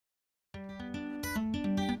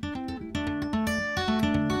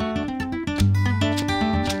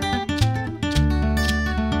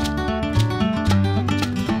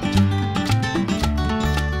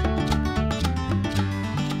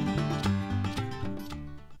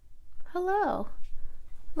Hello.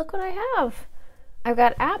 Look what I have. I've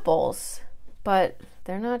got apples, but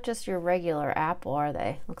they're not just your regular apple, are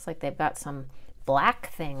they? Looks like they've got some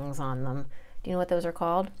black things on them. Do you know what those are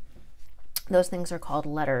called? Those things are called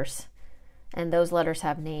letters, and those letters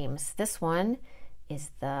have names. This one is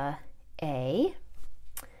the A.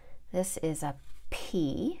 This is a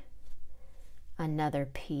P, another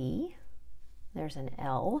P. There's an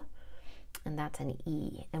L, and that's an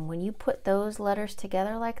E. And when you put those letters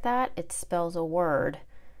together like that, it spells a word.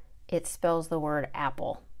 It spells the word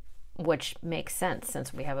apple, which makes sense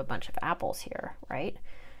since we have a bunch of apples here, right?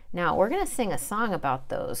 Now we're going to sing a song about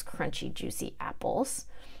those crunchy, juicy apples.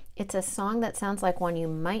 It's a song that sounds like one you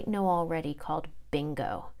might know already called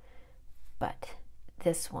Bingo, but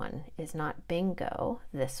this one is not bingo.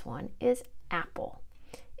 This one is apple.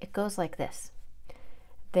 It goes like this.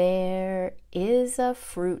 There is a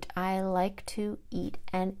fruit I like to eat,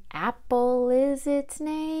 and apple is its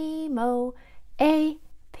name. Oh, A-P-P-L-E,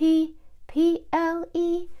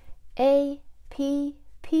 A-P-P-L-E,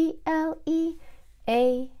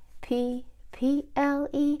 A-P-P-L-E,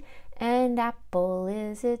 and apple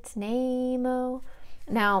is its name. Oh.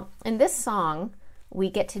 Now, in this song, we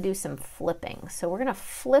get to do some flipping. So we're going to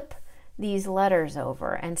flip these letters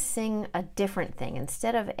over and sing a different thing.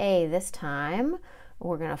 Instead of A this time,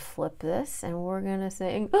 we're going to flip this and we're going to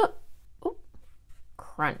sing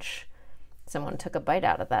crunch. Someone took a bite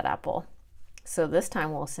out of that apple. So this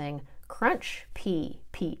time we'll sing crunch,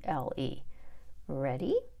 P-P-L-E.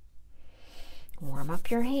 Ready? Warm up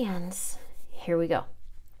your hands. Here we go.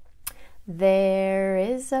 There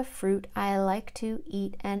is a fruit I like to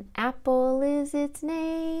eat, and apple is its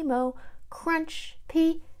name. Oh, crunch,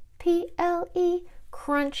 P-P-L-E,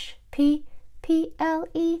 crunch,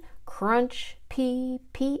 P-P-L-E, crunch,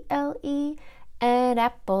 P-P-L-E, and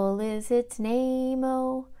apple is its name.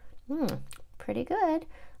 Oh, pretty good.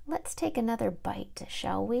 Let's take another bite,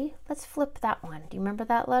 shall we? Let's flip that one. Do you remember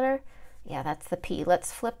that letter? Yeah, that's the P.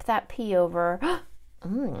 Let's flip that P over.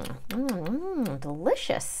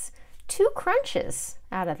 Delicious. 2 crunches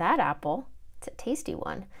out of that apple. It's a tasty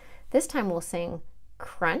one. This time we'll sing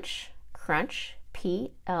crunch, crunch,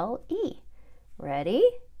 P-L-E. Ready?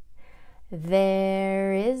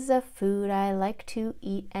 There is a food I like to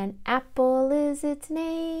eat, and apple is its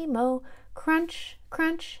name. Oh, crunch,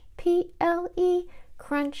 crunch, P-L-E,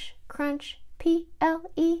 crunch, crunch,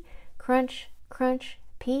 P-L-E, crunch, crunch,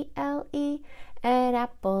 P-L-E, and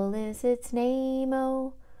apple is its name.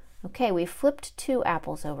 Oh. Okay, we flipped 2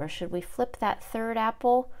 apples over. Should we flip that third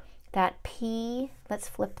apple? That P? Let's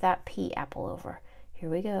flip that P apple over.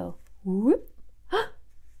 Here we go. Whoop.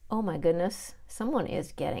 Oh my goodness, someone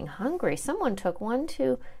is getting hungry. Someone took 1,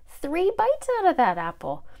 2, 3 bites out of that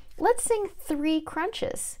apple. Let's sing 3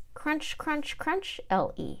 crunches. Crunch, crunch, crunch,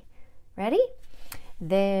 L-E. Ready?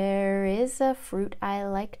 There is a fruit I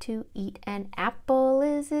like to eat, and apple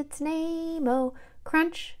is its name. Oh,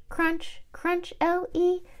 crunch, crunch, crunch,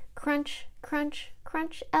 L-E. Crunch, crunch,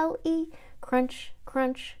 crunch, L-E. Crunch,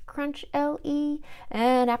 crunch, crunch, L-E.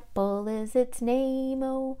 And apple is its name.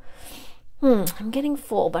 Oh. I'm getting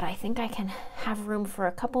full, but I think I can have room for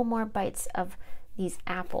a couple more bites of these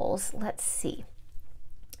apples. Let's see.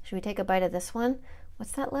 Should we take a bite of this one?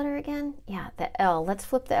 What's that letter again? Yeah, the L. Let's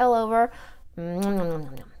flip the L over.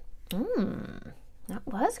 That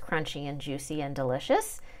was crunchy and juicy and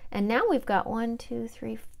delicious. And now we've got 1, 2,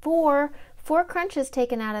 3, 4 crunches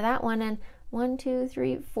taken out of that one, and 1, 2,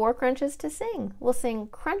 3, 4 crunches to sing. We'll sing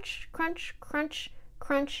crunch, crunch, crunch,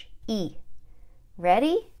 crunch, E.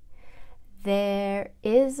 Ready? There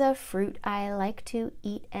is a fruit I like to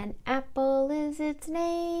eat, and apple is its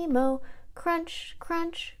name. Oh, crunch,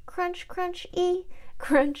 crunch, crunch, crunch, E.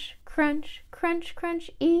 Crunch, crunch, crunch,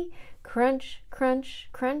 crunch, E. Crunch, crunch,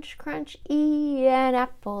 crunch, crunch, E. And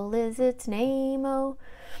apple is its name. Oh.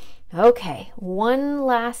 Okay, one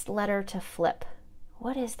last letter to flip.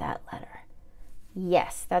 What is that letter?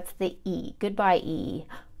 Yes, that's the E. Goodbye, E.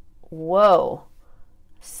 Whoa.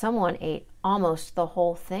 Someone ate almost the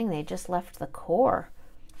whole thing. They just left the core.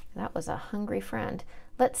 That was a hungry friend.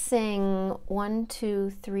 Let's sing 1,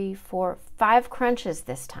 2, 3, 4, 5 crunches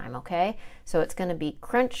this time, okay? So it's going to be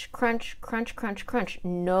crunch, crunch, crunch, crunch, crunch.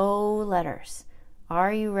 No letters.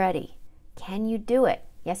 Are you ready? Can you do it?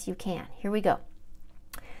 Yes, you can. Here we go.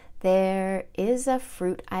 There is a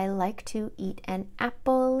fruit I like to eat, and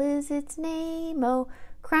apple is its name. Oh,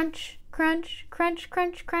 crunch, crunch, crunch,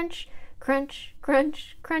 crunch, crunch, crunch,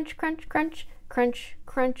 crunch, crunch, crunch, crunch, crunch,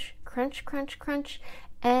 crunch, crunch, crunch, crunch,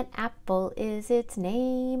 and apple is its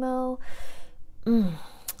name. Oh,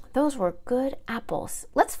 those were good apples.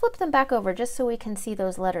 Let's flip them back over just so we can see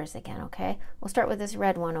those letters again, okay? We'll start with this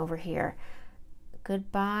red one over here.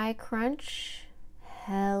 Goodbye, crunch.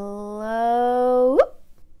 Hello.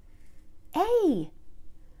 A.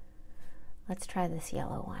 Let's try this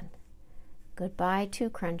yellow one. Goodbye, 2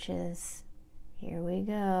 crunches. Here we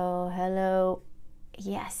go. Hello.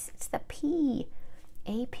 Yes, it's the P.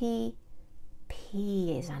 A-P.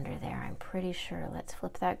 P is under there, I'm pretty sure. Let's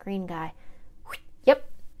flip that green guy. Yep,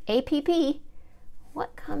 A-P-P.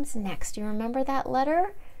 What comes next? Do you remember that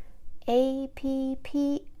letter? A-P-P-L.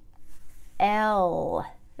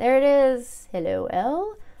 There it is. Hello,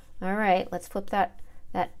 L. All right, let's flip that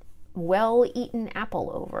well-eaten apple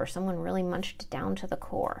over. Someone really munched it down to the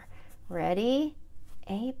core. Ready?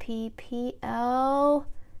 A-P-P-L-E.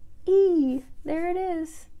 There it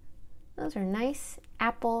is. Those are nice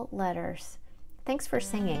apple letters. Thanks for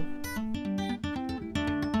singing.